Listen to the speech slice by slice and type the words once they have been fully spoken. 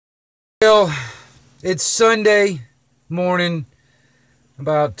Well, it's Sunday morning,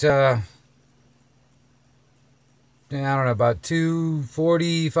 about I don't know, about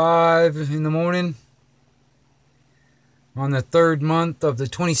 2:45 in the morning on the third month of the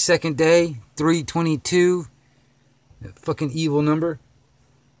 22nd day, 3/22, that fucking evil number.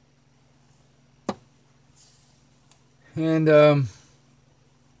 And of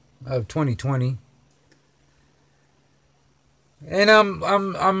 2020. And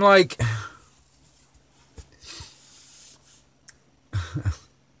I'm like,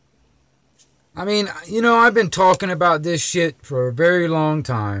 I mean, you know, I've been talking about this shit for a very long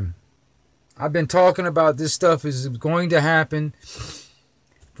time. I've been talking about this stuff is going to happen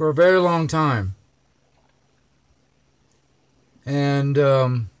for a very long time. And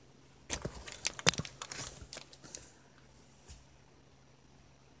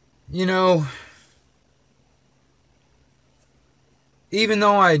you know, even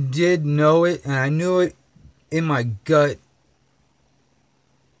though I did know it, and I knew it in my gut,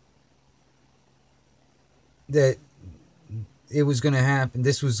 that it was going to happen,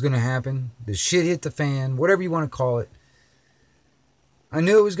 this was going to happen, the shit hit the fan, whatever you want to call it. I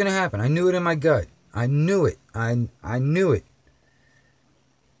knew it was going to happen. I knew it in my gut. I knew it. I knew it.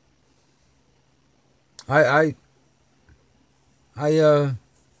 I've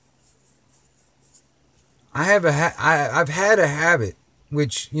had a habit,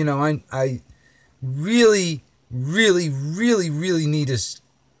 which, you know, I really need to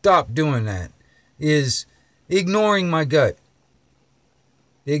stop doing. That is ignoring my gut,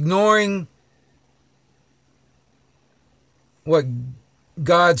 ignoring what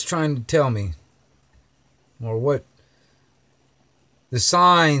God's trying to tell me, or what the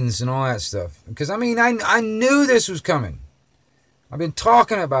signs and all that stuff. Because I mean, I knew this was coming. I've been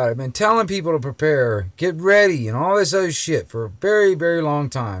talking about it. I've been telling people to prepare, get ready, and all this other shit for a very long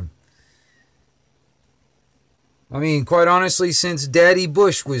time. I mean, quite honestly, since Daddy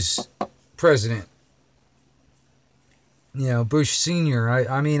Bush was president. You know, Bush Sr.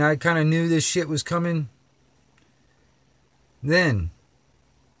 I mean, I kind of knew this shit was coming then.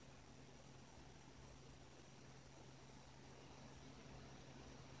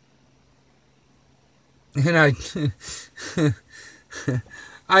 And I've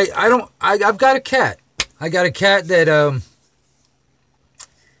got a cat. I got a cat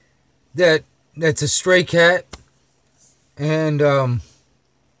that's a stray cat, and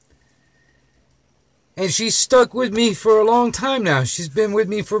she's stuck with me for a long time now. She's been with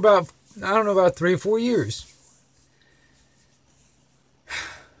me for about, I don't know, about 3 or 4 years.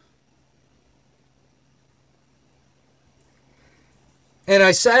 And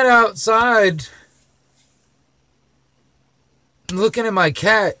I sat outside looking at my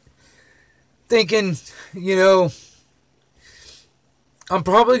cat, thinking, you know, I'm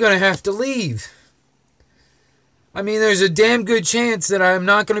probably going to have to leave. I mean, there's a damn good chance that I'm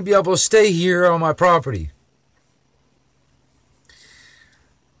not going to be able to stay here on my property.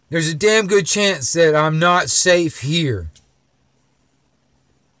 There's a damn good chance that I'm not safe here.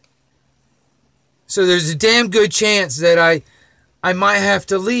 So there's a damn good chance that I might have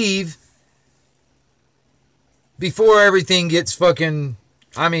to leave before everything gets fucking,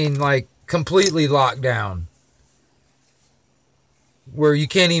 I mean, like, completely locked down. Where you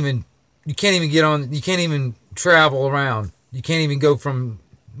can't even get on, you can't even travel around. You can't even go from,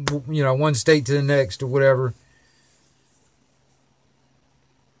 you know, one state to the next or whatever.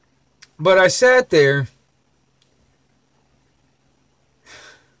 But I sat there.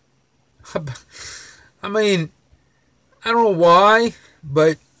 I mean, I don't know why,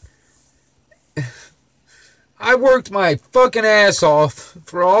 but I worked my fucking ass off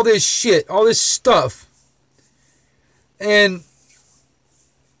for all this shit, all this stuff. And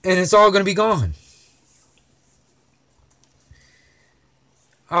it's all going to be gone.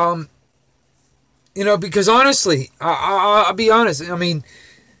 You know, because honestly, I'll be honest. I mean,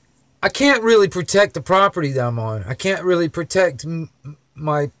 I can't really protect the property that I'm on. I can't really protect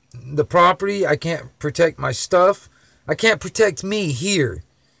the property. I can't protect my stuff. I can't protect me here.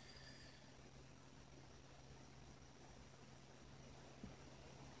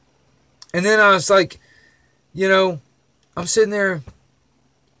 And then I was like, you know, I'm sitting there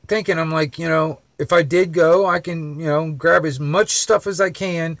thinking, I'm like, you know, if I did go, I can, you know, grab as much stuff as I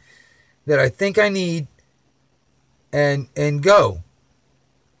can that I think I need and go.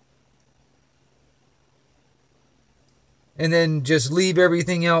 And then just leave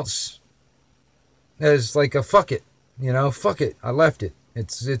everything else as like a fuck it, you know, fuck it. I left it.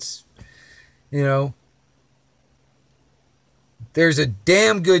 It's, you know, there's a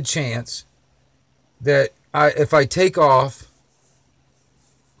damn good chance that if I take off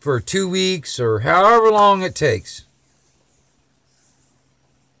for 2 weeks or however long it takes,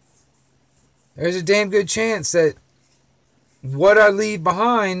 there's a damn good chance that what I leave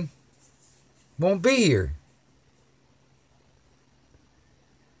behind won't be here.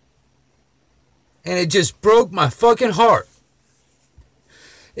 And it just broke my fucking heart.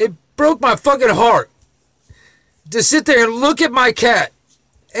 It broke my fucking heart to sit there and look at my cat.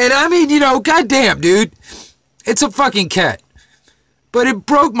 And I mean, you know, goddamn, dude. It's a fucking cat. But it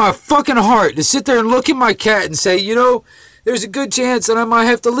broke my fucking heart to sit there and look at my cat and say, you know, there's a good chance that I might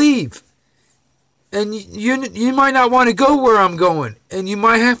have to leave. And you might not want to go where I'm going. And I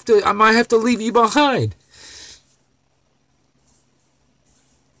might have to leave you behind.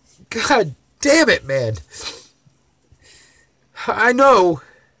 God damn it, man. I know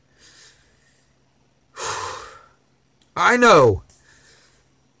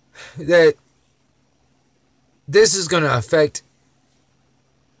that this is going to affect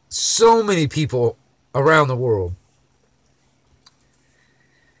so many people around the world.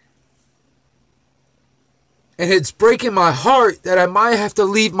 And it's breaking my heart that I might have to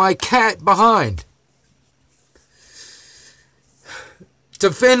leave my cat behind to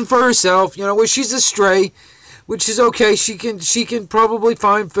fend for herself, you know, well, she's a stray, which is okay. She can probably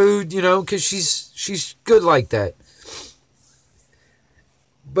find food, you know, because she's good like that.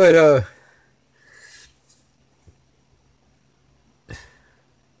 But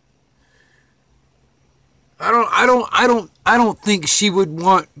I don't think she would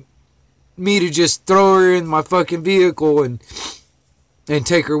want me to just throw her in my fucking vehicle and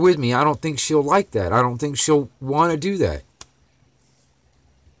take her with me. I don't think she'll like that. I don't think she'll want to do that.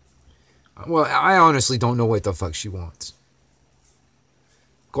 Well, I honestly don't know what the fuck she wants.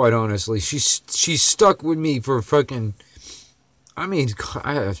 Quite honestly, she's stuck with me for fucking, I mean,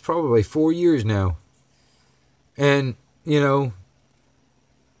 it's probably 4 years now. And, you know,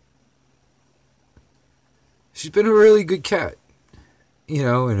 she's been a really good cat. You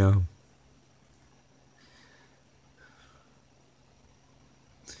know, and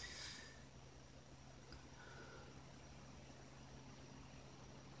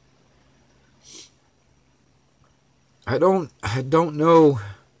I don't know.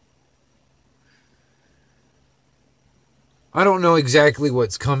 I don't know exactly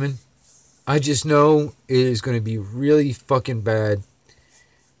what's coming. I just know it is going to be really fucking bad.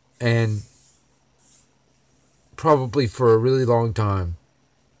 And probably for a really long time.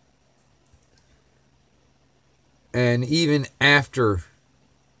 And even after,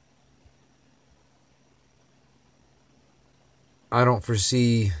 I don't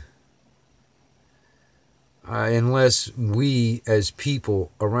foresee, unless we as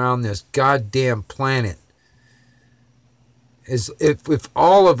people around this goddamn planet, if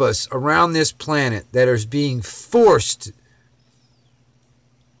all of us around this planet that are being forced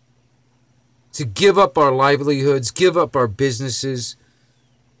to give up our livelihoods, give up our businesses,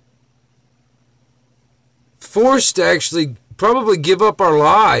 forced to actually probably give up our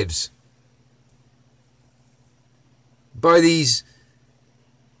lives by these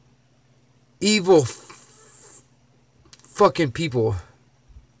evil fucking people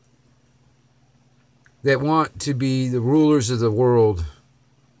that want to be the rulers of the world,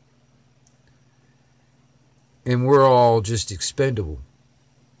 and we're all just expendable.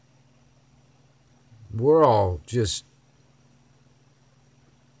 We're all just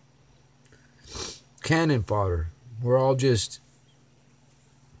cannon fodder. We're all just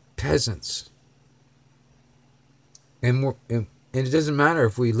peasants. And it doesn't matter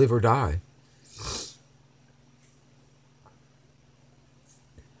if we live or die.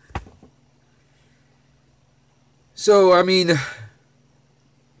 So, I mean,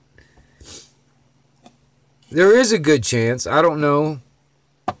 there is a good chance. I don't know.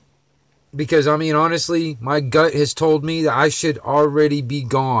 Because, I mean, honestly, my gut has told me that I should already be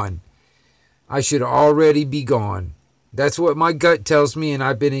gone. I should already be gone. That's what my gut tells me, and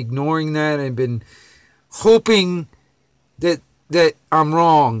I've been ignoring that and been hoping that I'm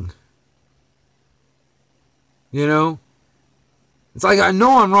wrong. You know? It's like I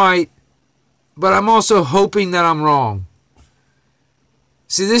know I'm right, but I'm also hoping that I'm wrong.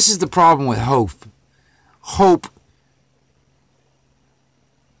 See, this is the problem with hope. Hope.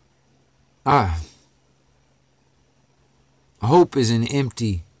 Hope is an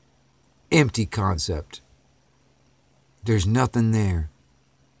empty concept. There's nothing there.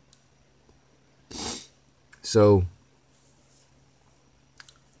 So,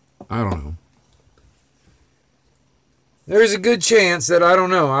 I don't know. There's a good chance that, I don't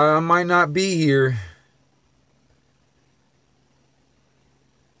know, I might not be here.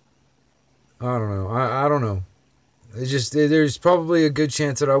 I don't know. I don't know. there's probably a good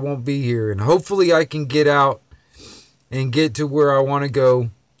chance that I won't be here. And hopefully I can get out and get to where I want to go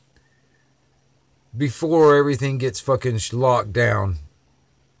before everything gets fucking locked down.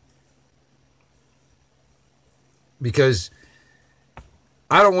 Because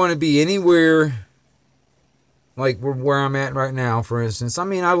I don't want to be anywhere like where I'm at right now, for instance. I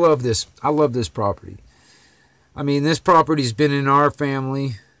mean, I love this property. I mean, this property's been in our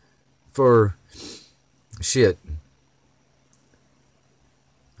family for shit.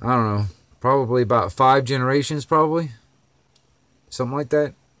 I don't know. Probably about 5 generations, probably. Something like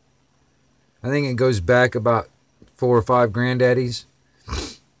that. I think it goes back about 4 or 5 granddaddies.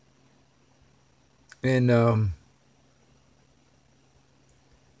 And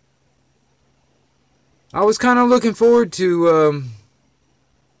I was kind of looking forward to,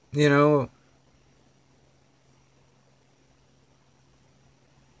 you know,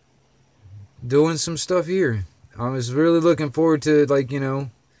 doing some stuff here. I was really looking forward to, like, you know,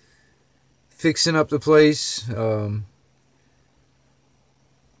 fixing up the place. I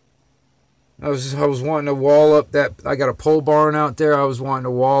was wanting to wall up that. I got a pole barn out there. I was wanting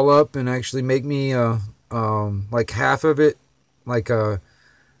to wall up and actually make me like half of it like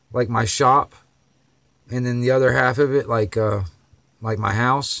my shop, and then the other half of it like my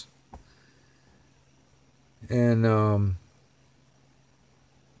house. And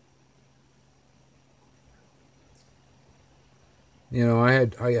you know, I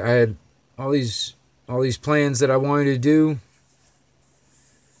had all these plans that I wanted to do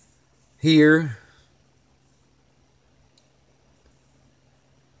here.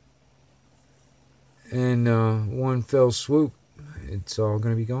 And one fell swoop, it's all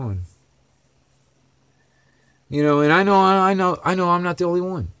going to be gone. You know, and I know I'm not the only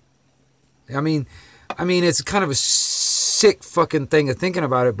one. I mean it's kind of a sick fucking thing of thinking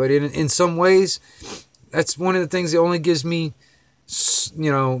about it, but in some ways that's one of the things that only gives me,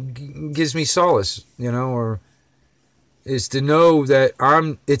 you know, gives me solace, you know, or is to know that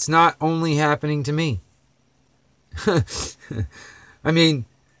it's not only happening to me. I mean,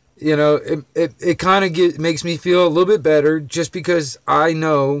 you know, it kind of makes me feel a little bit better just because I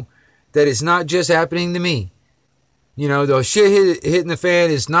know that it's not just happening to me. You know, the shit hitting the fan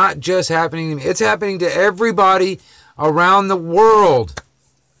is not just happening to me. It's happening to everybody around the world.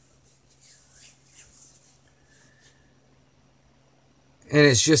 And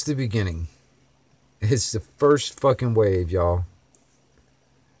it's just the beginning. It's the first fucking wave, y'all.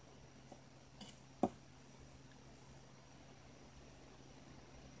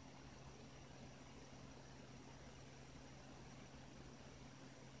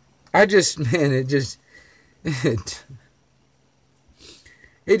 I just, man, it just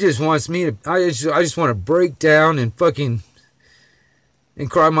wants me to, I just want to break down and fucking and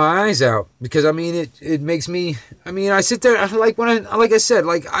cry my eyes out, because I mean it makes me, I mean, I sit there like I said,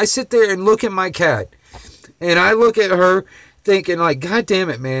 I sit there and look at my cat and I look at her thinking like, God damn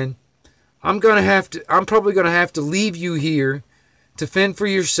it, man, I'm probably gonna have to leave you here to fend for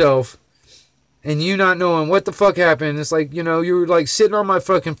yourself, and you not knowing what the fuck happened. It's like, you know, you're like sitting on my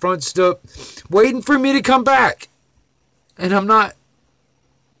fucking front stoop waiting for me to come back, and I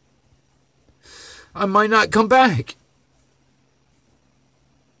might not come back.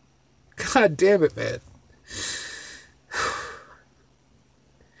 God damn it, man.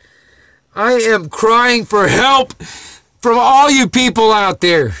 I am crying for help from all you people out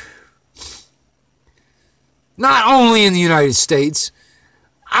there. Not only in the United States.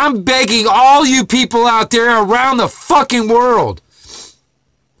 I'm begging all you people out there around the fucking world.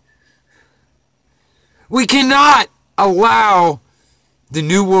 We cannot allow the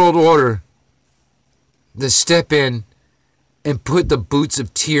New World Order to step in and put the boots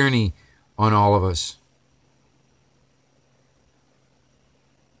of tyranny on all of us.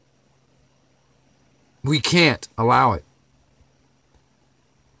 We can't allow it.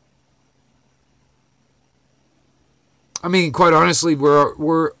 I mean, quite honestly,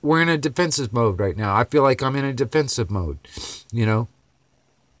 we're in a defensive mode right now. I feel like I'm in a defensive mode, you know?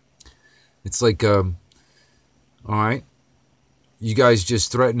 It's like, all right, you guys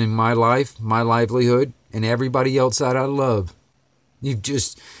just threatening my life, my livelihood, and everybody else that I love. You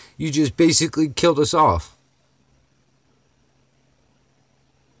just basically killed us off.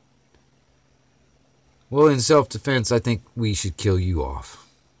 Well, in self-defense, I think we should kill you off.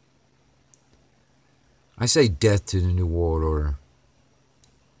 I say death to the New World Order.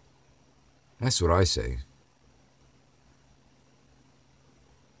 That's what I say.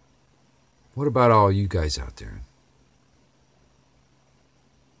 What about all you guys out there?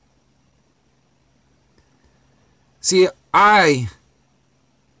 See, I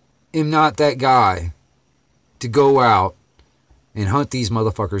am not that guy to go out and hunt these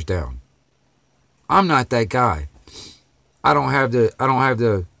motherfuckers down. I'm not that guy. I don't have the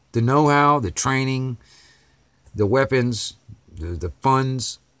know-how, the training, the weapons, the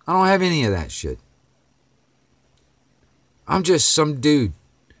funds. I don't have any of that shit. I'm just some dude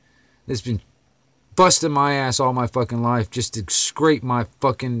that's been busting my ass all my fucking life just to scrape by.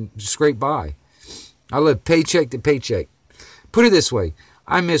 I live paycheck to paycheck. Put it this way.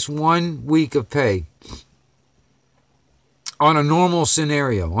 I miss 1 week of pay on a normal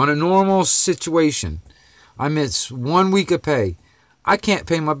scenario, on a normal situation. I miss 1 week of pay. I can't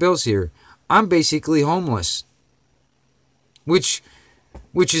pay my bills here. I'm basically homeless. Which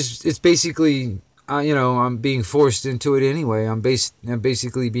is, it's basically, I'm being forced into it anyway. I'm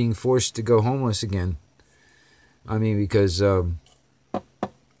basically being forced to go homeless again. I mean, because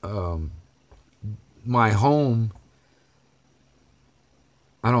my home,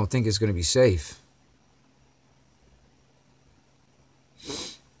 I don't think it's going to be safe.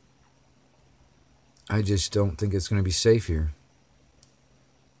 I just don't think it's going to be safe here.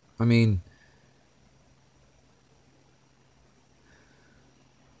 I mean,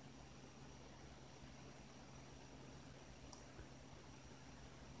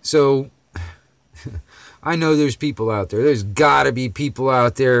 so I know there's people out there. There's got to be people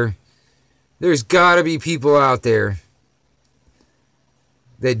out there. There's got to be people out there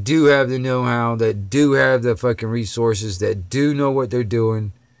that do have the know-how, that do have the fucking resources, that do know what they're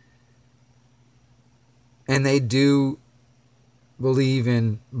doing. And they do believe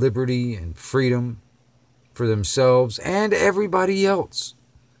in liberty and freedom for themselves and everybody else.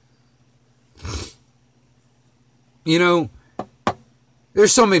 You know,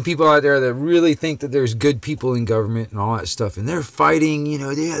 there's so many people out there that really think that there's good people in government and all that stuff. And they're fighting,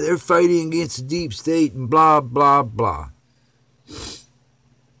 they're fighting against the deep state and blah, blah, blah.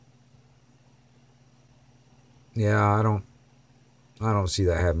 Yeah, I don't see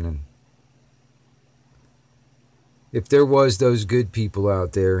that happening. If there was those good people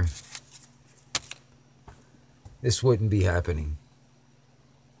out there, this wouldn't be happening.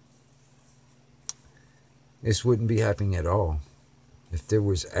 This wouldn't be happening at all. If there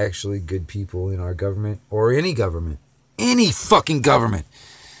was actually good people in our government, or any fucking government.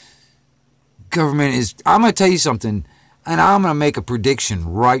 Government is, I'm going to tell you something, and I'm going to make a prediction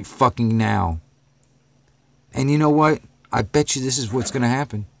right fucking now. And you know what? I bet you this is what's going to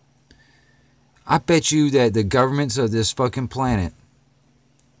happen. I bet you that the governments of this fucking planet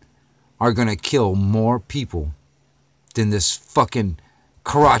are going to kill more people than this fucking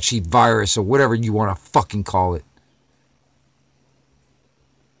Karachi virus or whatever you want to fucking call it.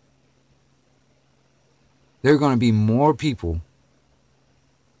 There are going to be more people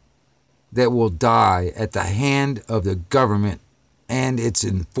that will die at the hand of the government and its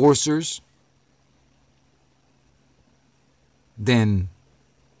enforcers than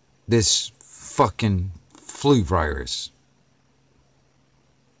this fucking flu virus.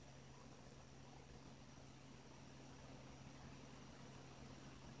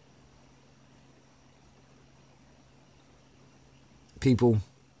 People,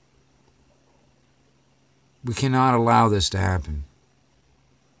 we cannot allow this to happen.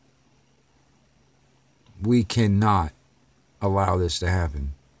 We cannot allow this to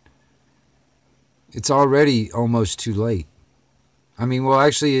happen. It's already almost too late. I mean, well,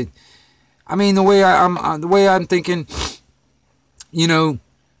 actually, the way I'm thinking, the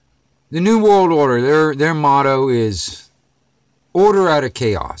New World Order, their motto is order out of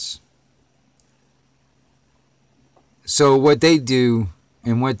chaos. So what they do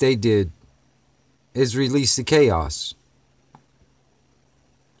and what they did is release the chaos.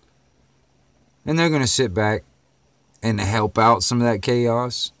 And they're going to sit back and help out some of that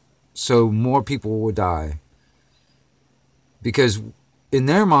chaos so more people will die. Because in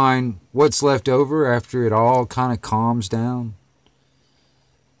their mind, what's left over after it all kind of calms down,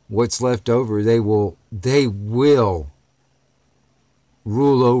 what's left over, they will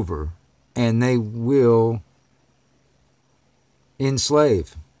rule over, and they will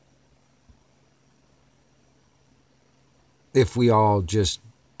enslave. If we all just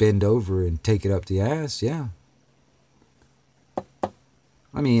bend over and take it up the ass, yeah.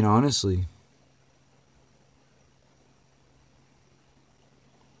 I mean, honestly.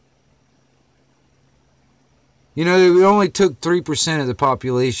 It only took 3% of the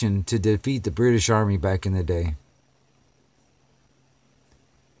population to defeat the British Army back in the day.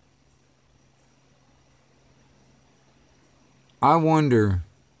 I wonder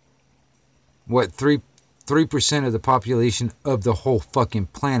what 3% of the population of the whole fucking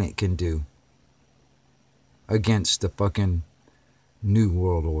planet can do against the fucking New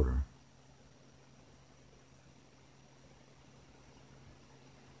World Order.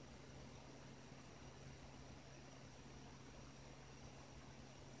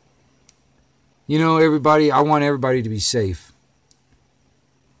 You know, everybody, I want everybody to be safe.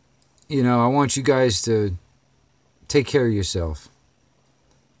 You know, I want you guys to take care of yourself.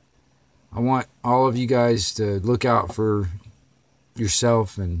 I want all of you guys to look out for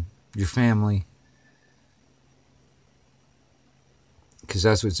yourself and your family, because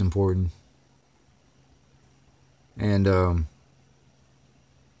that's what's important. And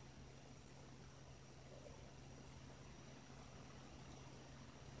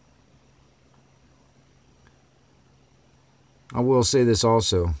I will say this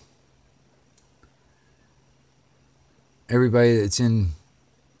also. Everybody that's in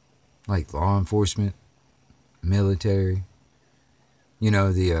like law enforcement, military, you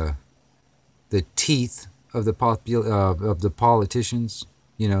know, the teeth of the politicians,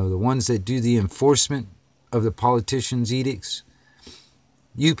 you know, the ones that do the enforcement of the politicians' edicts.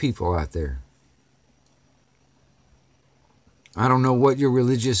 You people out there, I don't know what your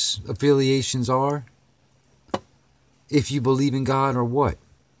religious affiliations are, if you believe in God or what,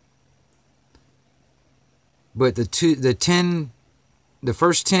 but the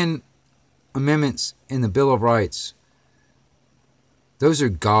first 10 amendments in the Bill of Rights, those are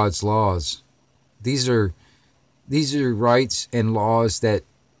God's laws. These are rights and laws that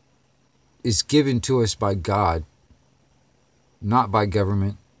is given to us by God, not by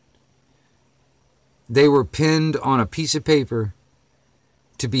government. They were penned on a piece of paper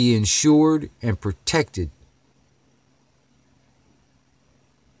to be ensured and protected.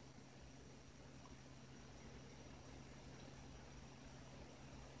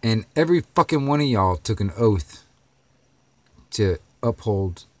 And every fucking one of y'all took an oath to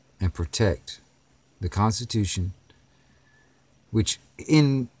uphold and protect the Constitution, which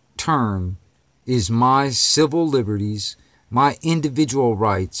in turn is my civil liberties, my individual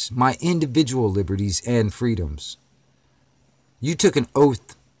rights, my individual liberties and freedoms. You took an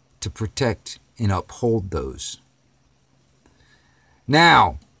oath to protect and uphold those.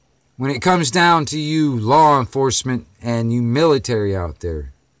 Now, when it comes down to you law enforcement and you military out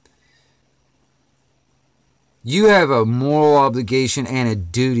there, you have a moral obligation and a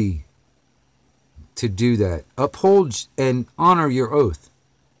duty to do that. Uphold and honor your oath.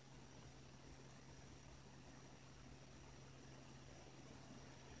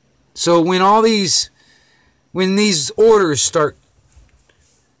 So when these orders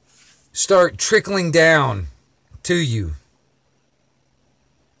start trickling down to you,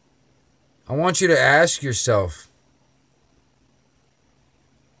 I want you to ask yourself,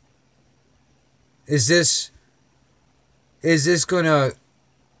 is this going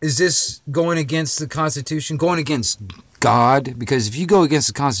against the Constitution? Going against God? Because if you go against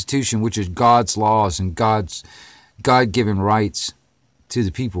the Constitution, which is God's laws and God's God-given rights to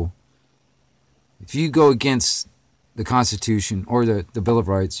the people, if you go against the Constitution or the Bill of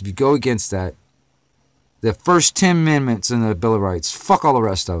Rights, if you go against that, the first 10 amendments in the Bill of Rights, fuck all the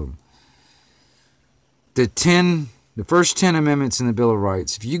rest of them. The first 10 amendments in the Bill of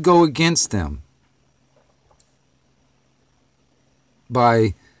Rights, if you go against them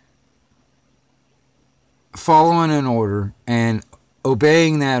by following an order and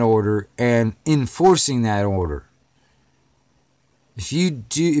obeying that order and enforcing that order, if you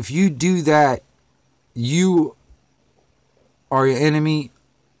do that, you are an enemy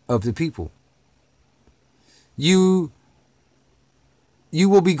of the people. You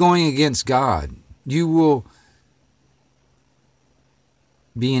will be going against God. You will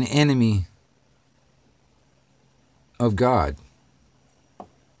be an enemy of God.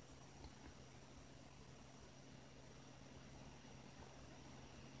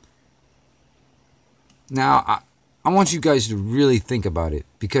 Now, I want you guys to really think about it,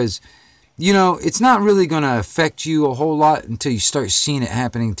 because, you know, it's not really going to affect you a whole lot until you start seeing it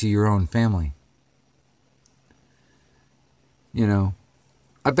happening to your own family. You know,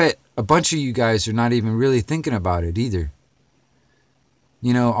 I bet a bunch of you guys are not even really thinking about it either.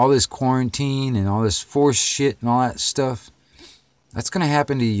 You know, all this quarantine and all this forced shit and all that stuff, that's going to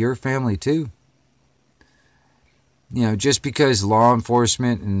happen to your family too. You know, just because law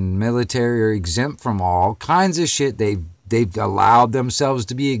enforcement and military are exempt from all kinds of shit, they've allowed themselves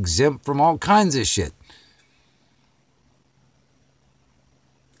to be exempt from all kinds of shit.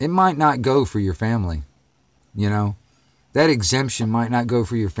 It might not go for your family, you know. That exemption might not go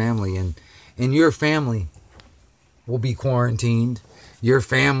for your family, and your family will be quarantined. Your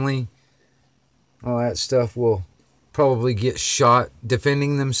family, all that stuff, will probably get shot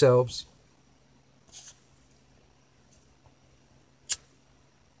defending themselves.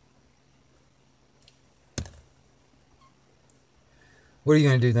 What are you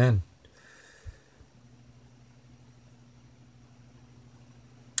going to do then?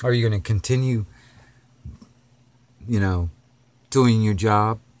 Are you going to continue you know, doing your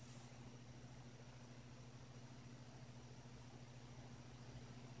job.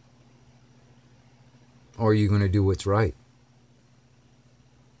 Or are you going to do what's right?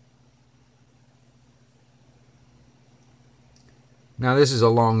 Now, this is a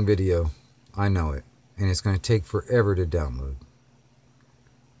long video. I know it. And it's going to take forever to download.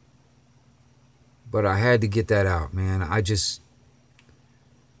 But I had to get that out, man.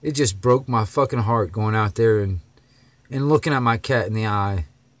 It just broke my fucking heart going out there and looking at my cat in the eye.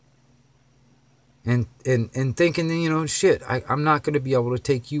 And thinking, you know, shit, I'm not going to be able to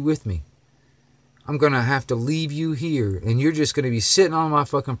take you with me. I'm going to have to leave you here. And you're just going to be sitting on my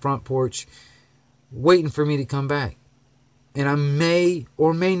fucking front porch waiting for me to come back. And I may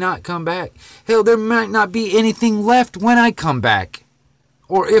or may not come back. Hell, there might not be anything left when I come back.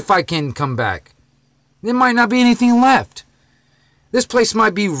 Or if I can come back. There might not be anything left. This place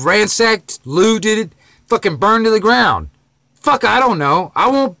might be ransacked, looted, fucking burned to the ground. Fuck, I don't know. I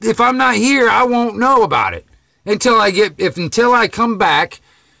won't, if I'm not here, I won't know about it. Until I come back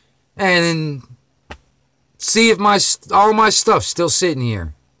and see if all my stuff's still sitting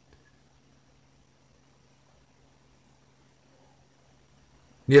here.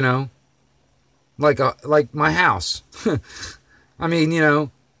 You know, like my house. I mean, you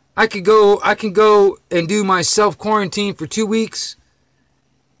know, I can go and do my self-quarantine for 2 weeks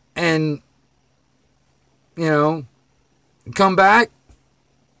and, you know, come back.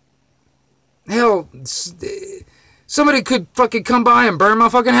 Hell, somebody could fucking come by and burn my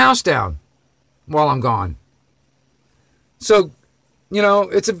fucking house down while I'm gone. So, you know,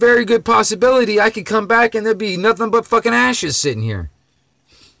 it's a very good possibility I could come back and there'd be nothing but fucking ashes sitting here.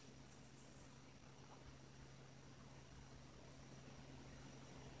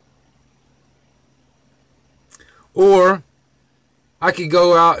 Or I could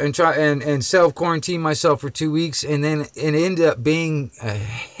go out and try and self-quarantine myself for 2 weeks and then it end up being a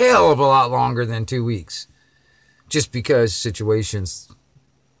hell of a lot longer than 2 weeks. Just because situations,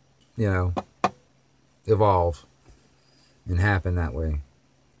 you know, evolve and happen that way.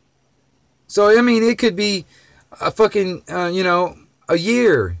 So, I mean, it could be a fucking, you know, a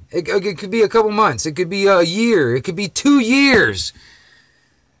year. It could be a couple months. It could be a year. It could be 2 years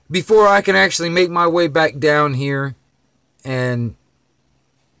before I can actually make my way back down here and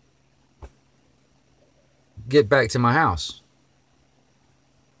get back to my house.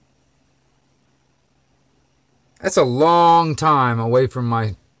 That's a long time away from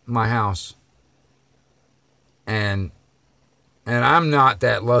my house. And I'm not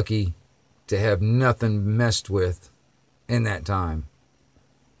that lucky to have nothing messed with in that time.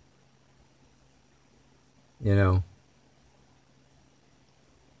 You know?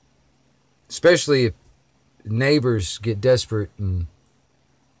 Especially if neighbors get desperate and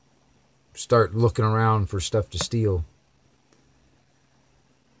start looking around for stuff to steal.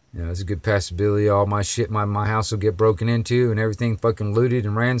 You know, there's a good possibility all my shit, my house will get broken into and everything fucking looted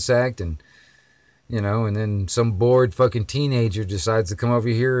and ransacked and, you know, and then some bored fucking teenager decides to come over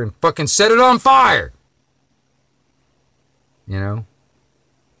here and fucking set it on fire. You know?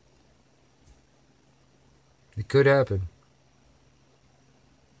 It could happen.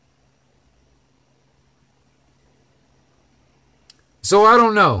 So I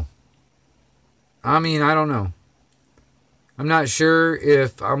don't know. I mean, I don't know. I'm not sure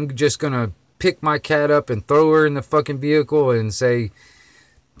if I'm just going to pick my cat up and throw her in the fucking vehicle and say,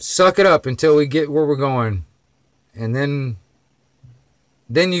 suck it up until we get where we're going. And then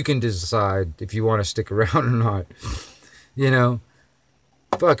you can decide if you want to stick around or not. You know?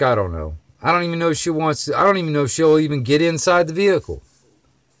 Fuck, I don't know. I don't even know if she wants to, I don't even know if she'll even get inside the vehicle.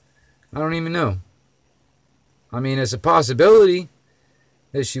 I don't even know. I mean, it's a possibility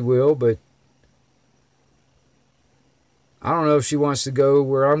that she will, but I don't know if she wants to go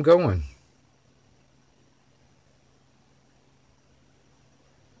where I'm going.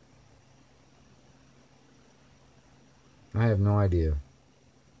 I have no idea.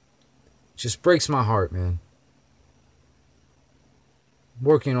 It just breaks my heart, man.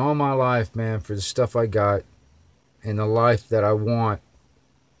 Working all my life, man, for the stuff I got and the life that I want.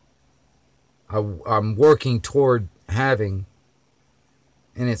 I'm working toward having,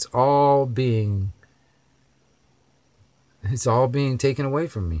 and it's all being taken away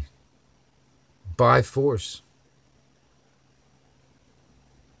from me by force.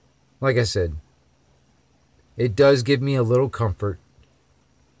 Like I said, it does give me a little comfort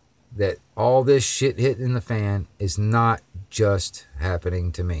that all this shit hitting the fan is not just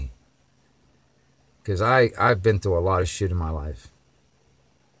happening to me. Because I've been through a lot of shit in my life.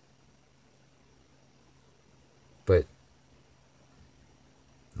 But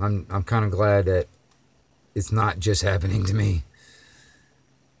I'm kind of glad that it's not just happening to me.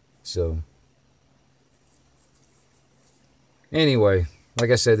 So, anyway,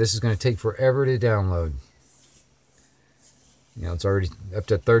 like I said, this is going to take forever to download. You know, it's already up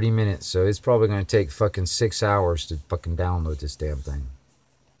to 30 minutes, so it's probably going to take fucking 6 hours to fucking download this damn thing.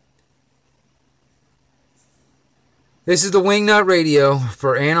 This is the Wingnut Radio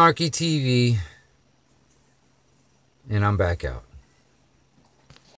for Anarchy TV, and I'm back out.